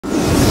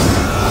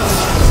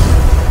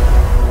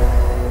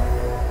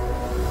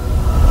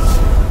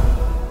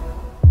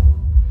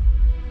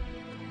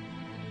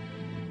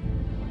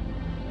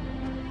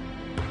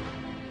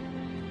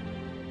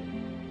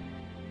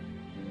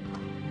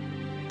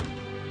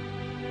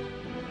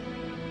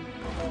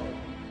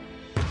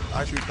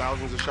I shoot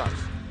thousands of shots.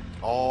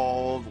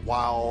 All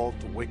wild,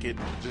 wicked,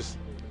 just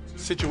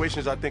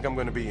situations I think I'm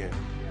going to be in.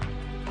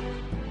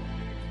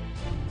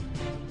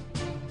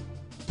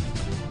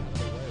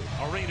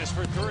 Arenas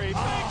for three.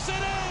 Banks it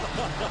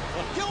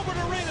in! Gilbert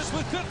Arenas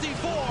with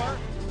 54.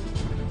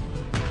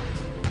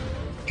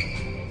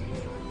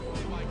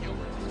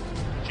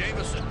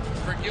 Jamison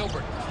for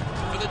Gilbert.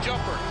 For the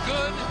jumper.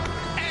 Good.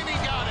 And he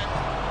got it.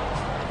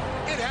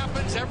 It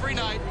happens every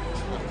night.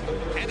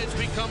 And it's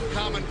become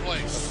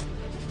commonplace.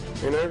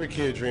 You know, every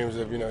kid dreams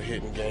of,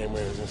 hitting game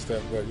winners and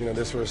stuff, but,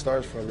 that's where it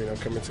starts from,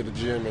 coming to the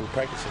gym and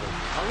practicing them.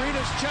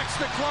 Arenas checks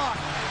the clock.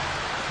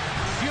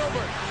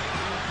 Gilbert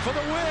for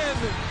the win.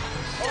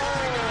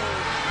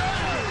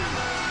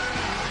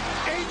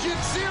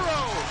 Agent Zero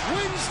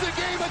wins the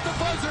game at the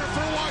buzzer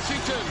for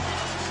Washington.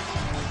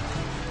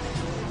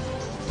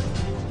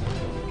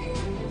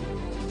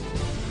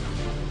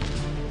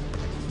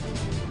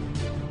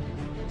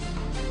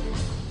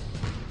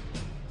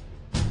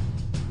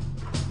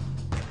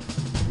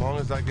 As long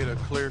as I get a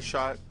clear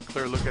shot,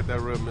 clear look at that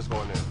rim, it's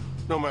going in,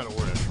 no matter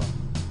where that's from.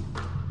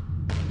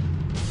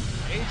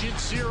 Agent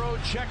Zero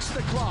checks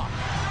the clock.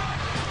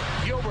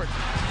 Gilbert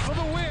for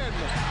the win.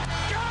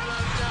 Got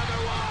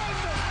another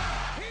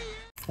one.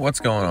 What's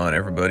going on,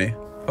 everybody?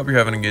 Hope you're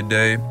having a good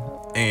day.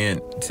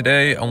 And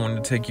today I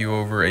wanted to take you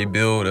over a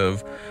build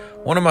of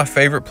one of my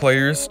favorite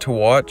players to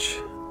watch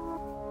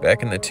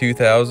back in the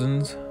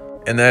 2000s,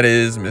 and that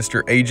is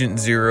Mr. Agent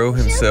Zero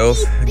himself,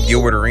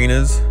 Gilbert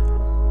Arenas.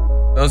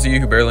 Those of you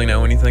who barely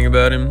know anything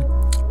about him,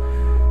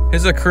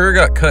 his career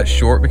got cut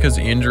short because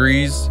of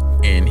injuries,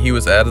 and he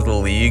was out of the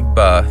league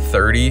by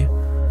 30.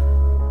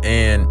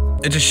 And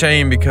it's a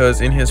shame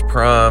because in his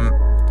prime,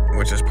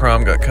 which his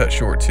prime got cut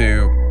short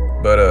too,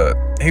 but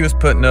he was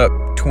putting up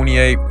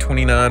 28,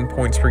 29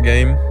 points per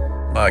game.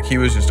 Like, he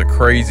was just a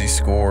crazy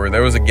scorer.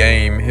 There was a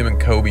game him and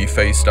Kobe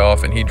faced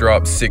off, and he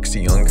dropped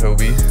 60 on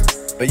Kobe.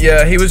 But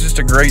yeah, he was just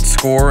a great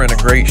scorer and a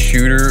great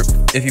shooter.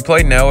 If he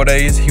played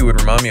nowadays, he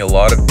would remind me a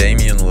lot of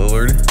Damian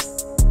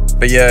Lillard.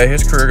 But yeah,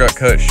 his career got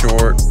cut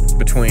short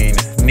between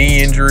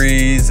knee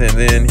injuries, and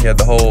then he had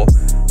the whole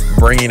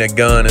bringing a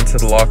gun into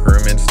the locker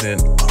room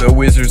incident. The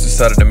Wizards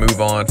decided to move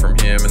on from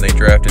him, and they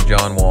drafted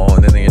John Wall,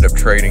 and then they ended up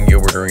trading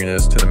Gilbert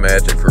Arenas to the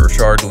Magic for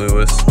Rashard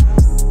Lewis.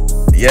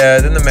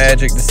 Yeah, then the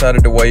Magic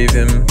decided to waive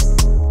him,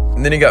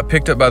 and then he got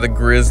picked up by the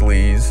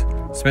Grizzlies,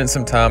 spent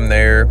some time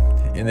there.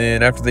 And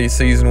then after the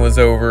season was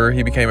over,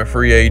 he became a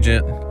free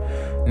agent.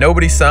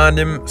 Nobody signed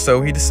him,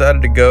 so he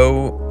decided to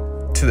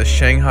go to the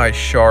Shanghai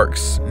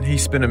Sharks. And he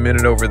spent a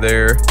minute over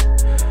there.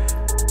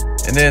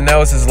 And then that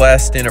was his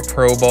last stint at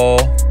pro ball.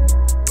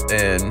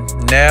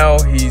 And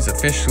now he's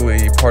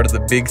officially part of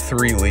the Big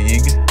Three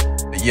League.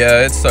 But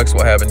yeah, it sucks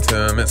what happened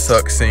to him. It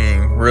sucks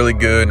seeing really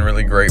good and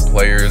really great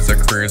players, their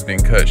careers being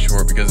cut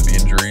short because of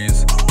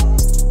injuries.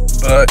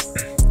 But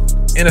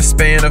in a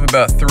span of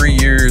about 3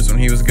 years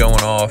when he was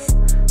going off,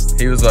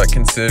 he was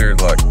considered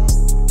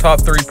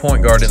top 3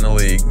 point guard in the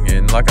league.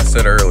 And like I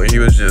said earlier, he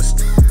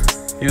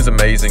was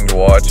amazing to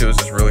watch. It was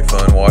just really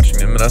fun watching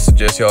him, and I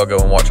suggest y'all go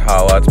and watch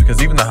highlights,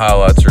 because even the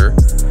highlights are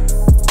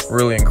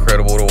really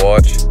incredible to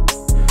watch.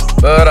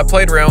 But I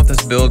played around with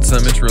this build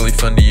some. It's really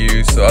fun to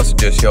use, so I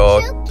suggest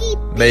y'all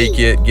make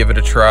it, give it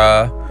a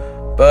try.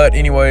 But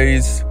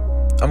anyways,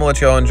 I'm gonna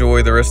let y'all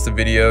enjoy the rest of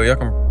the video. Y'all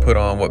can put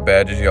on what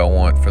badges y'all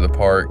want for the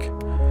park.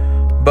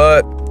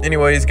 But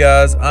anyways,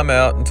 guys, I'm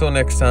out. Until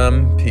next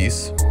time,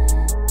 peace.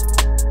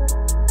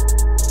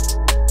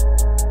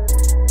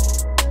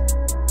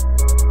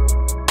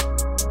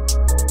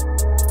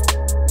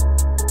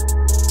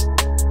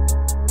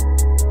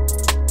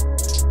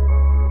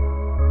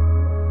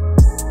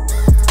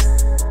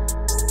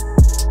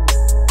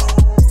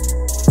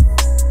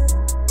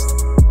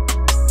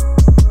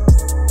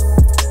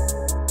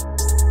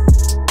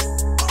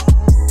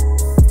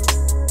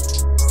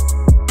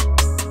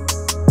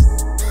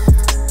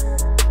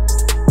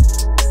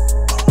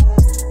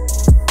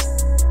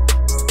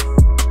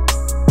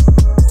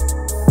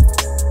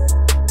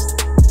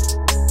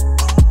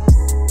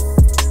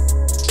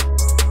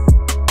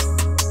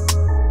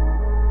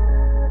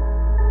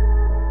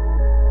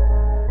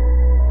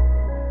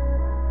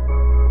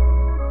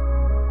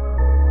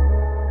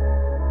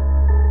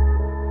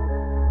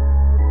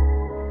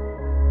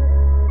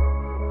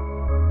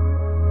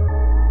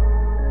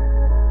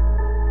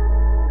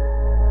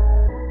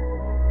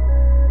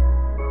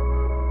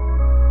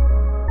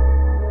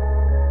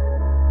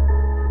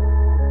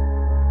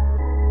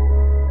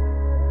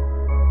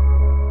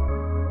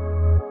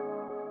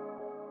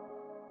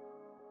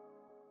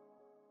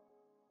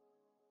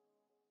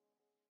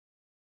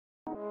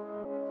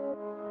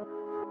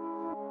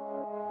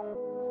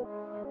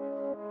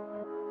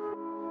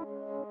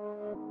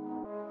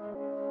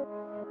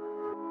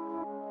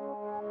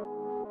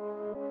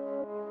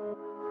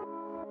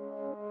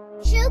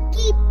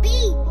 Chooky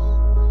beat.